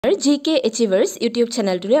আমাৰ জিকে achievers YouTube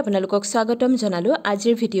চেনেলটোলৈ আপোনালোকক স্বাগতম জনালোঁ।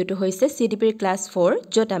 আজিৰ ভিডিঅ'টো হৈছে CDP ক্লাছ 4,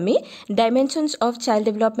 য'ত আমি ডাইমেনশ্যনছ অফ চাইল্ড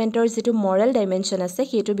ডেভেলপমেণ্টৰ যিটো মৰেল ডাইমেনশ্যন আছে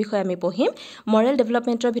সেইটোৰ বিষয়ে আমি পঢ়িম। মৰেল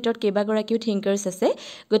ডেভেলপমেণ্টৰ ভিতৰত কেইবাগৰাকীও থিংকাৰ্ছ আছে,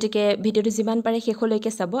 গতিকে ভিডিঅ'টো যিমান পাৰে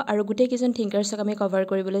শেষলৈকে চাব আৰু গোটেইকেইজন থিংকাৰ্ছক আমি কভাৰ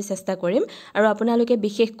কৰিবলৈ চেষ্টা কৰিম আৰু আপোনালোকে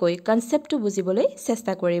বিশেষকৈ কনচেপ্টটো বুজিবলৈ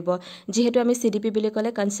চেষ্টা কৰিব, যিহেতু আমি CDP বুলি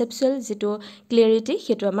ক'লে কনচেপচুৱেল যিটো ক্লিয়াৰিটি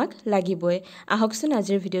সেইটো আমাক লাগিবই। আহকচোন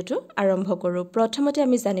আজিৰ ভিডিঅ'টো আৰম্ভ কৰোঁ। প্ৰথমতে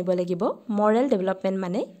আমি জানিব লাগিব মৰেল ডেভেলপমেণ্ট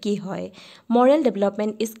মানে কি হয়। Morrell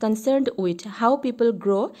development is কনচাৰ্নড with how people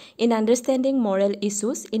grow' in understanding Morrell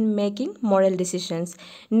issues in making Morrell ডিচিশ্যনছ।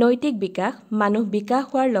 নৈতিক বিকাশ, মানুহ বিকাশ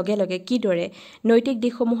হোৱাৰ লগে লগে কিদৰে নৈতিক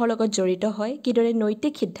দিশসমূহৰ লগত জড়িত হয়, কিদৰে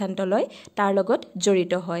নৈতিক সিদ্ধান্ত লয় তাৰ লগত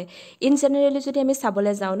জড়িত হয়। ইন জেনেৰেলি যদি আমি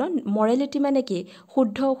চাবলৈ যাওঁ ন, মৰেলিটি মানে কি?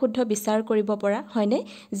 শুদ্ধ অশুদ্ধ বিচাৰ কৰিব পৰা, হয়নে?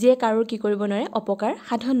 যিয়ে কাৰো কি কৰিব নোৱাৰে, অপকাৰ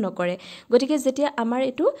সাধন নকৰে। গতিকে যেতিয়া আমাৰ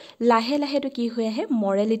এইটো লাহে লাহেটো কি হৈ আহে,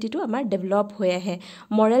 মৰেলিটিটো আমাৰ ডেভেলপ হৈ আহে।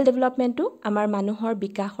 মৰেল ডেভেলপমেণ্টটো আমাৰ মানুহৰ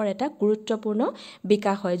বিকাশৰ এটা গুৰুত্বপূৰ্ণ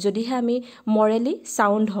বিকাশ হয়। যদিহে আমি মৰেলি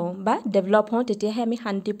চাউণ্ড হওঁ বা ডেভেলপ হওঁ, তেতিয়াহে আমি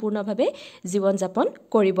শান্তিপূৰ্ণভাৱে জীৱন যাপন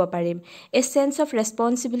কৰিব পাৰিম। এ sense of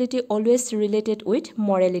responsibility always related with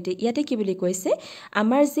morality. ইয়াতে কি বুলি কৈছে,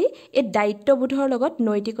 আমাৰ যি এই দায়িত্ববোধৰ লগত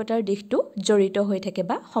নৈতিকতাৰ দিশটো জড়িত হৈ থাকে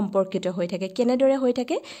বা সম্পৰ্কিত হৈ থাকে। কেনেদৰে হৈ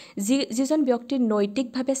থাকে? যিজন ব্যক্তি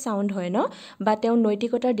নৈতিকভাৱে চাউণ্ড হয় ন, বা তেওঁ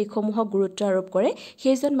নৈতিকতাৰ দিশসমূহক গুৰুত্ব আৰোপ কৰে,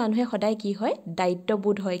 সেইজন মানুহে সদায় কি হয়,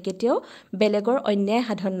 দায়িত্ববোধ হয়, কেতিয়াও বেলেগৰ অন্যায়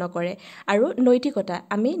সাধন নকৰে। আৰু নৈতিকতা,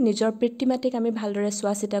 আমি নিজৰ পিতৃ মাতৃক আমি ভালদৰে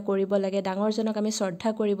চোৱা চিতা কৰিব লাগে, ডাঙৰজনক আমি শ্ৰদ্ধা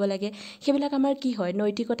কৰিব লাগে, সেইবিলাক আমাৰ কি হয়,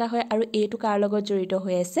 নৈতিকতা হয়। আৰু এইটো কাৰ লগত জড়িত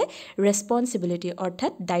হৈ আছে? ৰেছপনচিবিলিটি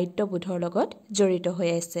অৰ্থাৎ দায়িত্ববোধৰ লগত জড়িত হৈ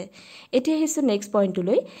আছে। এতিয়া আহিছোঁ next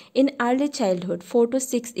পইণ্টটোলৈ। In early childhood 4 to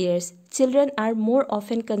 6 years, children are more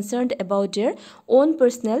often concerned about their own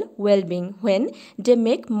personal well-being when they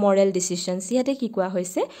make moral decisions. ইয়াতে কি কোৱা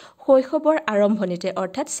হৈছে, শৈশৱৰ আৰম্ভণিতে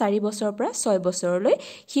অৰ্থাৎ 4 বছৰৰ পৰা 6 বছৰলৈ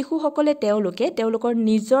শিশুসকলে তেওঁলোকৰ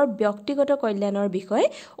নিজৰ ব্যক্তিগত কল্যাণৰ বিষয়ে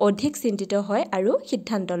অধিক চিন্তিত হয় আৰু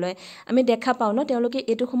সিদ্ধান্ত লয়। আমি দেখা পাওঁ ন, তেওঁলোকে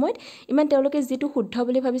এইটো সময়ত ইমান তেওঁলোকে যিটো শুদ্ধ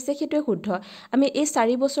বুলি ভাবিছে সেইটোৱে শুদ্ধ। আমি এই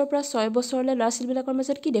 4 বছৰৰ পৰা 6 বছৰলৈ ল'ৰা ছোৱালীবিলাকৰ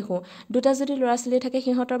মাজত কি দেখোঁ, দুটা যদি ল'ৰা ছোৱালী থাকে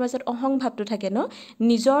সিহঁতৰ মাজত অহংভাৱটো থাকে ন,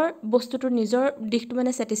 নিজৰ বস্তুটো নিজৰ দিশটো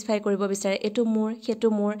মানে ছেটিছফাই কৰিব বিচাৰে, এইটো মোৰ সেইটো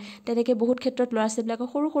মোৰ। তেনেকৈ বহুত ক্ষেত্ৰত ল'ৰা ছোৱালীবিলাকক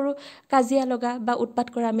সৰু সৰু কাজিয়া লগা বা উৎপাত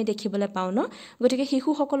কৰা আমি দেখিবলৈ পাওঁ ন। গতিকে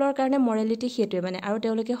শিশুসকলৰ কাৰণে মৰেলিটি সেইটোৱে মানে, আৰু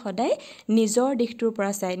তেওঁলোকে সদায় নিজৰ দিশটোৰ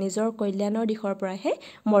পৰা চাই, নিজৰ কল্যাণৰ দিশৰ পৰাহে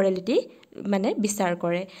মৰেলিটি মানে বিচাৰ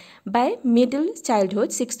কৰে। বাই middle childhood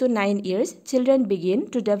 6 to 9 years, children begin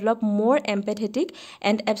to develop more empathetic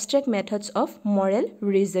and abstract methods of moral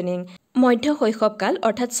reasoning. মধ্য শৈশৱকাল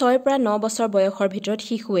অৰ্থাৎ 6 পৰা 9 বছৰ বয়সৰ ভিতৰত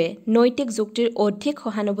শিশুৱে নৈতিক যুক্তিৰ অধিক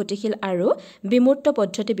সহানুভূতিশীল আৰু বিমূৰ্ত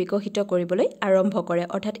পদ্ধতি বিকশিত কৰিবলৈ আৰম্ভ কৰে।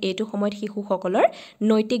 অৰ্থাৎ এইটো সময়ত শিশুসকলৰ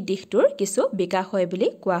নৈতিক দিশটোৰ কিছু বিকাশ হয় বুলি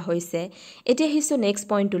কোৱা হৈছে। এতিয়া আহিছোঁ next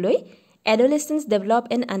পইণ্টটোলৈ। Adolescents develop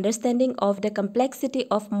an understanding of the complexity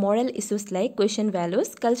of moral issues like question values,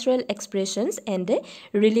 cultural expressions and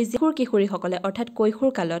religion. কিশোৰীসকলে অৰ্থাৎ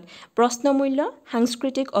কৈশোৰ কালত প্ৰশ্নমূল্য,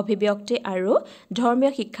 সাংস্কৃতিক অভিব্যক্তি আৰু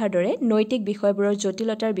ধৰ্মীয় শিক্ষাৰ দৰে নৈতিক বিষয়বোৰৰ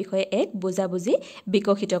জটিলতাৰ বিষয়ে এক বুজাবুজি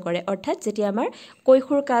বিকশিত কৰে। অৰ্থাৎ যেতিয়া আমাৰ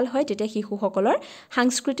কৈশোৰ কাল হয়, তেতিয়া শিশুসকলৰ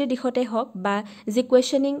সাংস্কৃতিক দিশতে হওক বা যি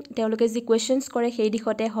কুৱেশ্যনিং, তেওঁলোকে যি কুৱেশ্যনছ কৰে সেই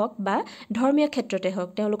দিশতে হওক বা ধৰ্মীয় ক্ষেত্ৰতে হওক,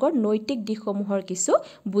 তেওঁলোকৰ নৈতিক দিশসমূহৰ কিছু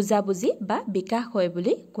বুজাবুজি বা বিকাশ হয়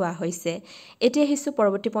বুলি কোৱা হৈছে। এতিয়া আহিছোঁ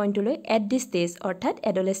পৰৱৰ্তী পইণ্টটোলৈ। এট দিছ ষ্টেজ অৰ্থাৎ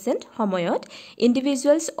এডলেচেণ্ট সময়ত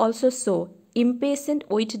individuals also' show' impatient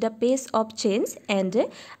with the pace of change and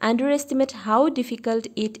underestimate how difficult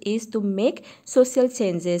it is to make social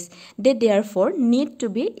changes. They therefore need to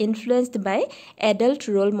be influenced by adult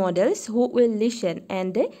role models who will listen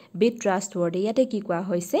and be trustworthy. ইয়াতে কি কোৱা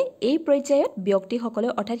হৈছে, এই পৰ্যায়ত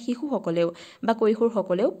ব্যক্তিসকলেও অৰ্থাৎ শিশুসকলেও বা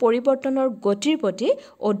কৈশোৰসকলেও পৰিৱৰ্তনৰ গতিৰ প্ৰতি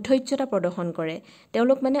অধৈৰ্যতা প্ৰদৰ্শন কৰে।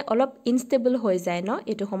 তেওঁলোক মানে অলপ ইনষ্টেবল হৈ যায় ন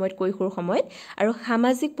এইটো সময়ত, কৈশোৰ সময়ত, আৰু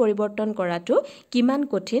সামাজিক পৰিৱৰ্তন কৰাটো কিমান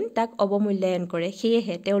কঠিন তাক অৱমূল্যায়ন কৰে।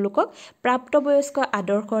 সেয়েহে তেওঁলোকক প্ৰাপ্তবয়স্ক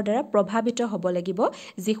আদৰ্শৰ দ্বাৰা প্ৰভাৱিত হ'ব লাগিব,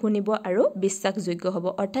 যি শুনিব আৰু বিশ্বাসযোগ্য হ'ব।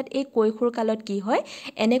 অৰ্থাৎ এই কৈশোৰ কালত কি হয়,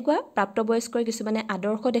 এনেকুৱা প্ৰাপ্তবয়স্কৰ কিছুমানে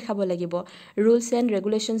আদৰ্শ দেখাব লাগিব, ৰুলছ এণ্ড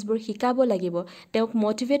ৰেগুলেশ্যনছবোৰ শিকাব লাগিব, তেওঁক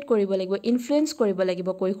মটিভেট কৰিব লাগিব, ইনফ্লুৱেঞ্চ কৰিব লাগিব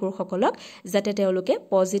কৈশোৰসকলক, যাতে তেওঁলোকে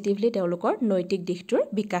পজিটিভলি তেওঁলোকৰ নৈতিক দিশটোৰ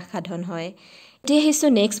বিকাশ সাধন হয়। এতিয়া আহিছোঁ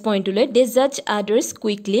নেক্সট পইণ্টলৈ দে জাজ others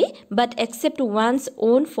quickly but accept ওৱানছ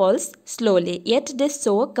on falls slowly yet De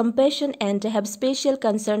show' কম্পেশ্যন and have special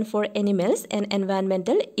concerned for animals and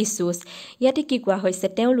environmental issues ইয়াতে কি কোৱা হৈছে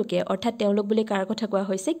তেওঁলোকে অৰ্থাৎ তেওঁলোক বুলি কাৰ কথা কোৱা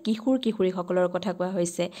হৈছে কিশোৰ কিশোৰীসকলৰ কথা কোৱা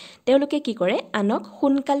হৈছে তেওঁলোকে কি কৰে আনক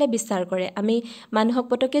সোনকালে বিচাৰ কৰে আমি মানুহক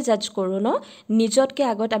পটকে জাজ কৰোঁ ন নিজতকৈ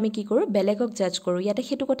আগত আমি কি কৰোঁ বেলেগক জাজ কৰোঁ ইয়াতে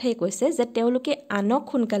সেইটো কথাই কৈছে যে তেওঁলোকে আনক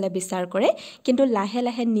সোনকালে বিচাৰ কৰে কিন্তু লাহে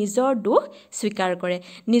লাহে নিজৰ দুখ স্বীকাৰ কৰে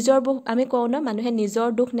নিজৰ আমি কওঁ ন মানুহে নিজৰ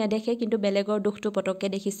দুখ নেদেখে কিন্তু বেলেগৰ দুখটো পটককৈ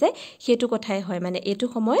দেখিছে সেইটো কথাই হয় মানে এইটো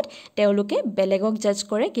সময়ত তেওঁলোকে বেলেগক জাজ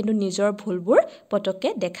কৰে কিন্তু নিজৰ ভুলবোৰ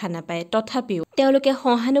পটককৈ দেখা নাপায় তথাপিও তেওঁলোকে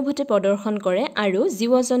সহানুভূতি প্ৰদৰ্শন কৰে আৰু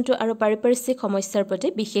জীৱ-জন্তু আৰু পাৰিপাৰ্শ্বিক সমস্যাৰ প্ৰতি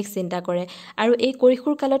বিশেষ চিন্তা কৰে আৰু এই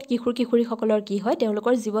কৈশোৰ কালত কিশোৰ কিশোৰীসকলৰ কি হয়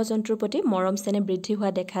তেওঁলোকৰ জীৱ-জন্তুৰ প্ৰতি মৰম চেনেহ বৃদ্ধি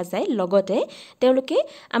হোৱা দেখা যায় লগতে তেওঁলোকে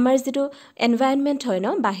আমাৰ যিটো এনভাইৰনমেণ্ট হয় ন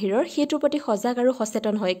বাহিৰৰ সেইটোৰ প্ৰতি সজাগ আৰু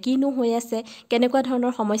সচেতন হয় কিনো হৈ আছে কেনেকুৱা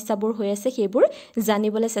ধৰণৰ সমস্যাবোৰ হৈ আছে সেইবোৰ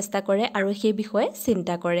জানিবলৈ চেষ্টা কৰে আৰু সেই বিষয়ে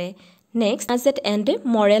চিন্তা কৰে next আজেট and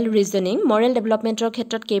Morrell reasoning Morrell ডেভেলপমেণ্টৰ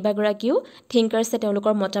ক্ষেত্ৰত কেইবাগৰাকীও থিংকাৰ্ছে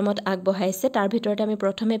তেওঁলোকৰ মতামত আগবঢ়াইছে তাৰ ভিতৰতে আমি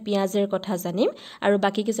প্ৰথমে পিয়াজেৰ কথা জানিম আৰু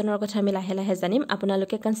বাকীকেইজনৰ কথা আমি লাহে লাহে জানিম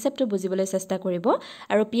আপোনালোকে কনচেপ্টটো বুজিবলৈ চেষ্টা কৰিব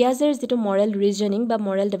আৰু পিয়াজেৰ যিটো মৰেল ৰিজনিং বা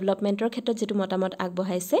মৰেল ডেভেলপমেণ্টৰ ক্ষেত্ৰত যিটো মতামত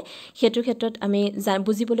আগবঢ়াইছে সেইটোৰ ক্ষেত্ৰত আমি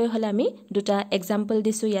বুজিবলৈ হ'লে আমি দুটা এক্সাম্পল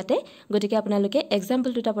দিছোঁ ইয়াতে গতিকে আপোনালোকে এক্সাম্পল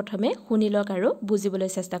দুটা প্ৰথমে শুনি লওক আৰু বুজিবলৈ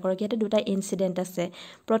চেষ্টা কৰক ইয়াতে দুটা ইনচিডেণ্ট আছে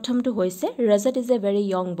প্ৰথমটো হৈছে ৰজত ইজ এ ভেৰি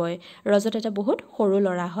য়ং বয় ৰজত এটা বহুত সৰু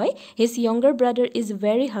ল'ৰা হয় his younger brother is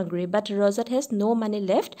very hungry but Rajat has no money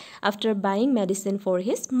left after buying medicine for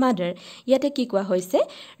his mother ইয়াতে কি কোৱা হৈছে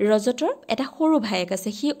ৰজতৰ এটা সৰু ভায়েক আছে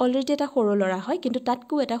সি অলৰেডি এটা সৰু ল'ৰা হয় কিন্তু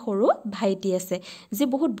তাতকো এটা সৰু ভাইটি আছে যি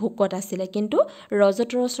বহুত ভোকত আছিল কিন্তু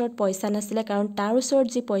ৰজতৰ ওচৰত পইচা নাছিলে কাৰণ তাৰ ওচৰত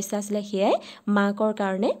যি পইচা আছিল সেয়াই মাকৰ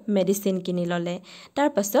কাৰণে মেডিচিন কিনি ললে তাৰ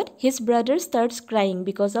পাছত his brother starts crying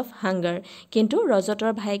because of hunger কিন্তু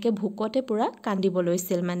ৰজতৰ ভাইকে ভোকতে পুৰা কান্দিব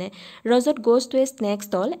লৈছিল মানে Rajat goes to a snack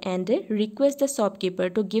stall and requests the shopkeeper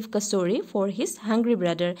to give kasori for his hungry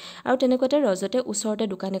brother. আৰু তেনেকুৱাতে ৰজতে ওচৰতে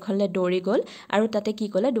দোকান এখনলৈ দৌৰি গ'ল আৰু তাতে কি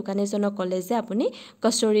ক'লে দোকানীজনক ক'লে যে আপুনি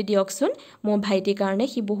কচৰি দিয়কচোন মোৰ ভাইটিৰ কাৰণে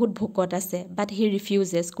সি বহুত ভোকত আছে বাট হি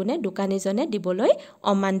ৰিফিউজেছ কোনে দোকানীজনে দিবলৈ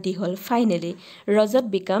অমান্তি হ'ল finally Rajat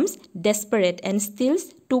becomes ডেছপাৰেট and ষ্টিলছ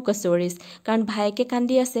two কচৰিজ কাৰণ ভাইকে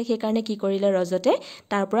কান্দি আছে সেইকাৰণে কি কৰিলে ৰজতে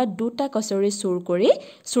তাৰ পৰা দুটা কচৰি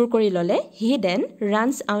চুৰ কৰি ল'লে হি then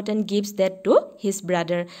runs out and gives that to his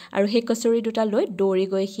brother আৰু সেই কচৰি দুটা লৈ দৌৰি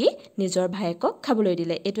গৈ সি নিজৰ ভায়েকক খাবলৈ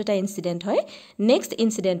দিলে এইটো এটা ইনচিডেণ্ট হয় নেক্সট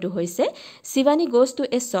ইনচিডেণ্টটো হৈছে Shivani goes to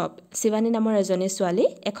A shop Shivani নামৰ এজনী ছোৱালী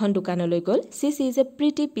এখন দোকানলৈ গ'ল C is a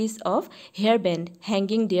pretty piece of hair band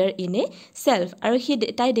hanging there in a self আৰু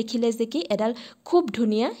তাই দেখিলে যে কি এডাল খুব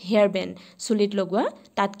ধুনীয়া হেয়াৰ বেণ্ড চুলিত লগোৱা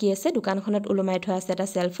তাত কি আছে দোকানখনত ওলমাই থোৱা আছে এটা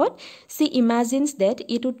চেল্ফত C ইমাজিনছ that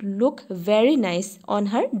it would look very nice on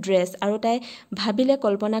her dress আৰু তাই ভাবিলে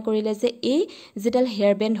কল্পনা কৰিলে যে এই যিডাল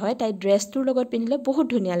হেয়াৰ বেণ্ড হয় তাই ড্ৰেছটোৰ লগত পিন্ধিলে বহুত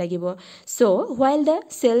ধুনীয়া লাগিব চ' while the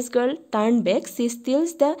sales girl turn back C ষ্টিলছ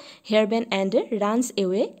the hair band and runs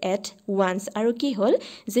away at once আৰু কি হ'ল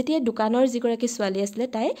যেতিয়া দোকানৰ যিগৰাকী ছোৱালী আছিলে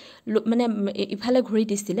তাই মানে ইফালে ঘূৰি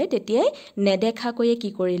দিছিলে তেতিয়াই নেদেখাকৈয়ে কি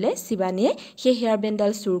কৰিলে শিৱানীয়ে সেই হেয়াৰ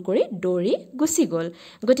বেণ্ডডাল চুৰ কৰি দৌৰি গুচি গ'ল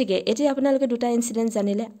গতিকে এতিয়া আপোনালোকে দুটা ইনচিডেণ্ট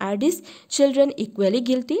জানিলে আৰ দিছ চিলড্ৰেন ইকুৱেলি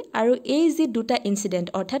গিল্টি আৰু এই যি দুটা ইনচিডেণ্ট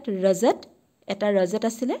অৰ্থাৎ এটা ৰজত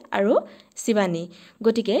আছিলে আৰু শিৱানী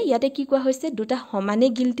গতিকে ইয়াতে কি কোৱা হৈছে দুটা সমানে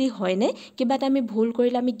গিল্টি হয়নে কিবা এটা আমি ভুল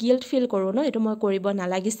কৰিলে আমি গিল্ট ফিল কৰোঁ ন এইটো মই কৰিব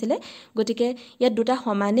নালাগিছিলে গতিকে ইয়াত দুটা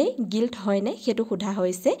সমানে গিল্ট হয়নে সেইটো সোধা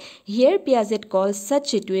হৈছে হিয়াৰ পিয়াজেট কল such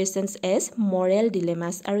situations as moral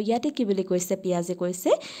dilemmas আৰু ইয়াতে কি বুলি কৈছে পিয়াজে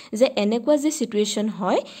কৈছে যে এনেকুৱা যে সিচুৱেশ্যন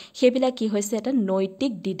হয় সেইবিলাক কি হৈছে এটা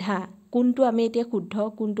নৈতিক দ্বিধা কোনটো আমি এতিয়া শুদ্ধ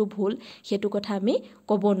কোনটো ভুল সেইটো কথা আমি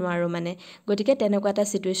ক'ব নোৱাৰো মানে গতিকে তেনেকুৱা এটা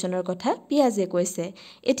সিচুৱেশ্যনৰ কথা পিয়াজে কৈছে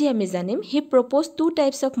এতিয়া আমি জানিম হি propose two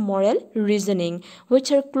types of Morrell reasoning which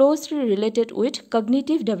are closely related with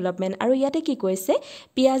cognitive development আৰু ইয়াতে কি কৈছে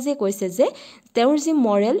পিয়াজে কৈছে যে তেওঁৰ যি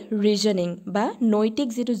মৰেল ৰিজনিং বা নৈতিক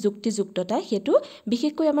যিটো যুক্তিযুক্ততা সেইটো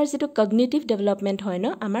বিশেষকৈ আমাৰ যিটো কগনিটিভ ডেভেলপমেণ্ট হয় ন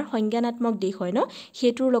আমাৰ সংজ্ঞানাত্মক দিশ হয় ন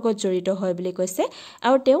সেইটোৰ লগত জড়িত হয় বুলি কৈছে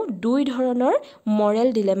আৰু তেওঁ দুই ধৰণৰ মৰেল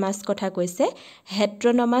ডিলেমাছ কথা কৈছে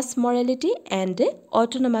হেট্ৰনমাছ মৰেলিটি এণ্ড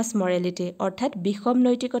অট'নমাছ মৰেলিটি অৰ্থাৎ বিষম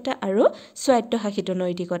নৈতিকতা আৰু স্বায়ত্তশাসিত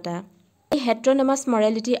নৈতিকতা হেট্ৰনমাছ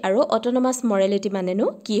মৰেলিটি আৰু অট'নমাছ মৰেলিটি মানেনো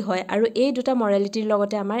কি হয় আৰু এই দুটা মৰেলিটিৰ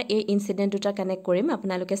লগতে আমাৰ এই ইনচিডেণ্ট দুটা কানেক্ট কৰিম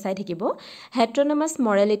আপোনালোকে চাই থাকিব হেট্ৰনমাছ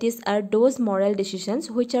মৰেলিটিজ R those Morrell ডিচিশ্যনছ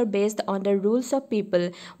which are based on the rules of people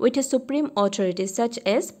with a supreme authority Shah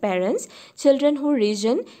as parents children who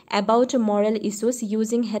region about Morrell issues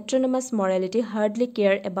using হেট্ৰনমাছ morality hardly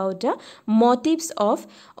care about the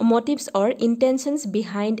motives or intentions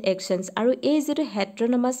behind actions আৰু এই যেটো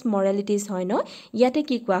heteronomous moralities হয় ন ইয়াতে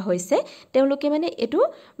কি কোৱা হৈছে তেওঁলোকে মানে এটো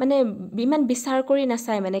মানে বিমান বিচাৰ কৰি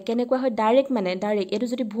নাচায় মানে কেনেকুৱা হয় ডাইৰেক্ট এটো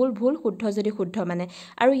যদি ভুল শুদ্ধ যদি শুদ্ধ মানে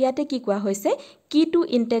আৰু ইয়াতে কি কোৱা হৈছে কি টু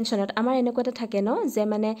ইন্টেনশনত আমাৰ এনেকুৱাটা থাকে ন যে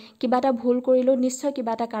মানে কিবা এটা ভুল কৰিলো নিশ্চয়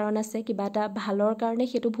কিবা এটা কাৰণ আছে কিবা এটা ভালৰ কাৰণে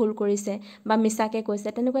হেতু ভুল কৰিছে বা মিছাকে কৈছে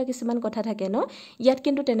তেনেকুৱা কিছুমান কথা থাকে ন ইয়াত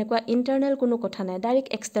কিন্তু তেনেকুৱা ইন্টাৰনাল কোনো কথা নাই ডাইৰেক্ট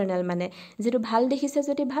এক্সটাৰ্নাল মানে যেটো ভাল দেখিছে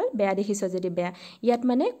যদি ভাল বেয়া দেখিছে যদি বেয়া ইয়াত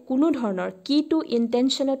মানে কোনো ধৰণৰ কি টু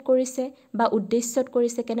ইন্টেনশনত কৰিছে বা উদ্দেশ্যত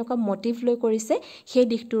কৰিছে কেনেকুৱা মোটিভ লৈ কৰিছে সেই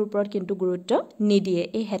দিশটোৰ ওপৰত কিন্তু গুৰুত্ব নিদিয়ে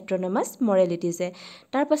এই হেট্ৰনমাছ মৰেলিটিজে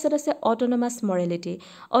তাৰ পাছত আছে autonomous morality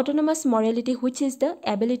which is the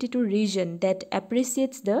ability to reason that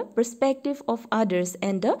appreciates the perspective of others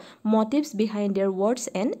and the motives behind their words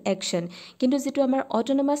and action কিন্তু যেটো আমাৰ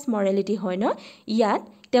অটোনমাছ মৰেলিটি হয় ন ইয়াত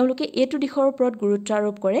তেওঁলোকে এটো দিশৰ ওপৰত গুৰুত্ব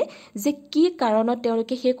আৰোপ কৰে যে কি কাৰণত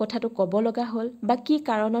তেওঁলোকে সেই কথাটো ক'ব লগা হ'ল বা কি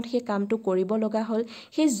কাৰণত সেই কামটো কৰিব লগা হ'ল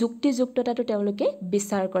সেই যুক্তিযুক্ততাটো তেওঁলোকে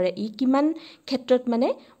বিচাৰ কৰে ই কিমান ক্ষেত্ৰত মানে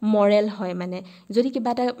মৰেল হয় মানে যদি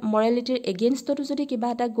কিবা এটা মৰেলিটিৰ এগেইনষ্টটো যদি কিবা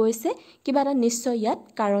এটা গৈছে কিবা এটা নিশ্চয় ইয়াত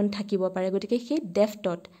কাৰণ থাকিব পাৰে গতিকে সেই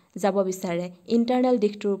ডেফটত যাব বিচাৰে ইন্টাৰনাল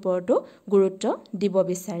দিশটোৰ ওপৰতো গুৰুত্ব দিব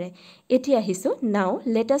বিচাৰে এতিয়া আহিছো নাও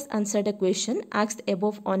let us answer the question asked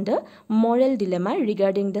above on the moral dilemma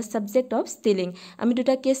regarding the subject of stealing আমি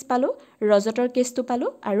দুটা কেছ পালো ৰজতৰ কেছটো পালো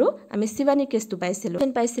আৰু আমি শিৱানীৰ কেছটো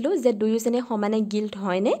পাইছিলো যে দুয়োজনে সমানে গিল্ট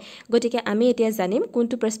হয়নে গতিকে আমি এতিয়া জানিম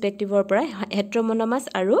কোনটো পাৰ্সপেক্টিভৰ পৰা হেট্ৰনমাছ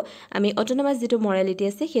আৰু আমি অটোনমাছ যেটো মৰেলিটি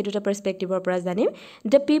আছে সেই দুটা পাৰ্সপেক্টিভৰ পৰা জানিম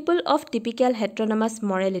the people of typical heteronomous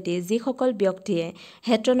morality যি সকল ব্যক্তিয়ে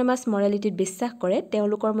heteronomous morality বিশ্বাস কৰে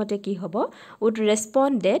তেওঁলোকৰ মতে কি হ'ব would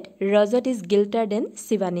respond that Rajat is guiltier than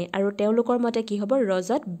Shivani আৰু তেওঁলোকৰ মতে কি হ'ব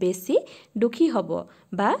ৰজত বেছি দুখী হ'ব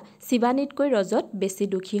বা শিৱানীতকৈ ৰজত বেছি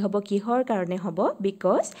দুখী হ'ব কিহৰ কাৰণে হ'ব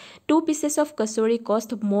because 2 pieces of kasuri cost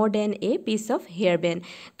more than a piece of hairband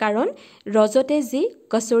কাৰণ ৰজতে যি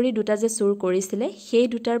kasuri দুটা যে চুৰ কৰিছিলে সেই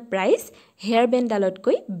দুটাৰ প্ৰাইস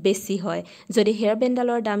হেয়াৰবেণ্ডালতকৈ বেছি হয় যদি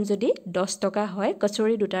হেয়াৰবেণ্ডালৰ দাম যদি 10 টকা হয়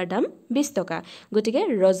কচুৰি দুটাৰ দাম 20 টকা গতিকে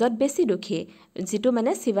ৰজত বেছি দুখী যেটো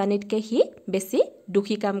মানে শিৱানীতকে হি বেছি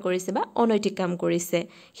দুখী কাম কৰিছে বা অনৈতিক কাম কৰিছে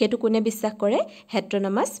হেতু কোনে বিশ্বাস কৰে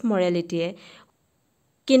হেট্ৰনমাছ মৰেলিটিয়ে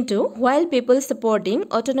Kintu, while people supporting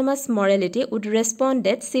autonomous morality would respond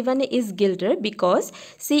that Shivani is guilty because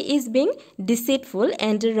she is being deceitful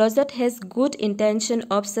and Rajat has good intention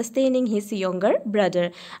of sustaining his younger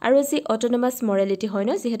brother. Aru si autonomous morality hoy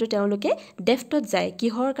no jehetu teuluke deftot jay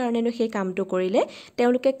kihor karone no he kamtu korile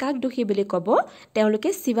teuluke kak dukhi bili kobo teuluke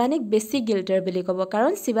Shivanik besi guilty bili kobo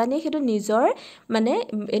karon Shivani hetu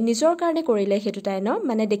nijor karone korile hetu tai no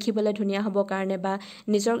mane dekhibole dhunia hobo karone ba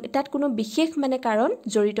nijor tat kono bishekh mane karon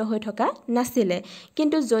জড়িত হৈ থকা নাছিলে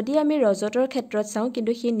কিন্তু যদি আমি ৰজতৰ ক্ষেত্ৰত চাও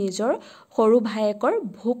কিন্তু হি নিজৰ সৰু ভায়েকৰ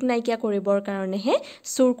ভোক নাইকিয়া কৰিবৰ কাৰণেহে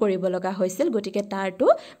চুৰ কৰিব লগা হৈছিল গতিকে তাৰটো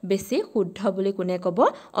বেছি শুদ্ধ বুলি কোনে ক'ব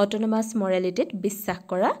অটোনমাছ মৰেলিটিত বিশ্বাস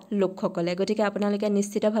কৰা লোকসকলে গতিকে আপোনালোকে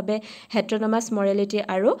নিশ্চিতভাৱে হেট্ৰনমাছ মৰেলিটি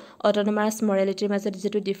আৰু অটোনমাছ মৰেলিটিৰ মাজত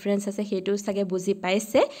যেটো ডিফাৰেন্স আছে হেতু সাগে বুজি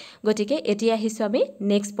পাইছে গতিকে এতিয়া আহিছো আমি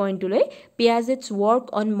next পইণ্টলৈ Piaget's work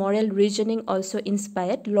on moral reasoning also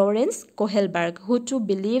inspired Lawrence Kohlberg who to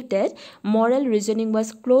believe that moral reasoning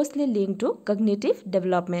was closely linked to cognitive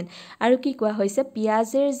development আৰু কি কোৱা হৈছে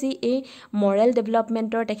পিয়াজেৰ যি এই moral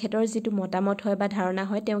developmentৰ তেখেতৰ যেটো মতামত হয় বা ধাৰণা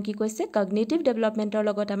হয় তেওঁ কি কৈছে cognitive developmentৰ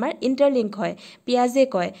লগত আমাৰ interlink হয় পিয়াজে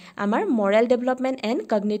কয় আমাৰ moral development and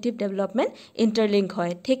cognitive development interlink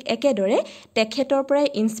হয় ঠিক একেদৰে তেখেতৰ পৰাই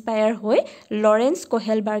ইনস্পায়াৰ হৈ লৰেন্স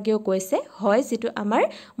কোহেলবাৰ্গেও কৈছে হয় যেটো আমাৰ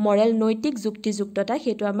moral নৈতিক যুক্তিযুক্ততা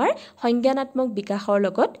হেতু আমাৰ সংজ্ঞানাত্মক বিকাশৰ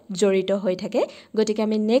লগত জড়িত হৈ থাকে গতিকে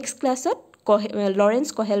আমি নেক্সট ক্লাছত লৰেন্স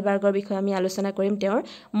কোহেলবাৰ্গৰ বিষয়ে আমি আলোচনা কৰিম তেওঁৰ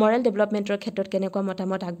মৰেল ডেভেলপমেন্টৰ ক্ষেত্ৰত কেনেকুৱা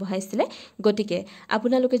মতামত আগবঢ়াইছিলে গতিকে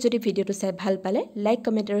আপোনালোকে যদি ভিডিওটো চাই ভাল পালে লাইক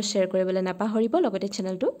কমেন্ট আৰু শেয়াৰ কৰিবলৈ নাপাহৰিব লগতে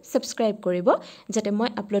চেনেলটো সাবস্ক্ৰাইব কৰিব যাতে মই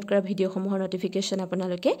আপলোড কৰা ভিডিওসমূহৰ নটিফিকেশন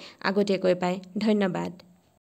আপোনালোকে আগতীয়াকৈ পায় ধন্যবাদ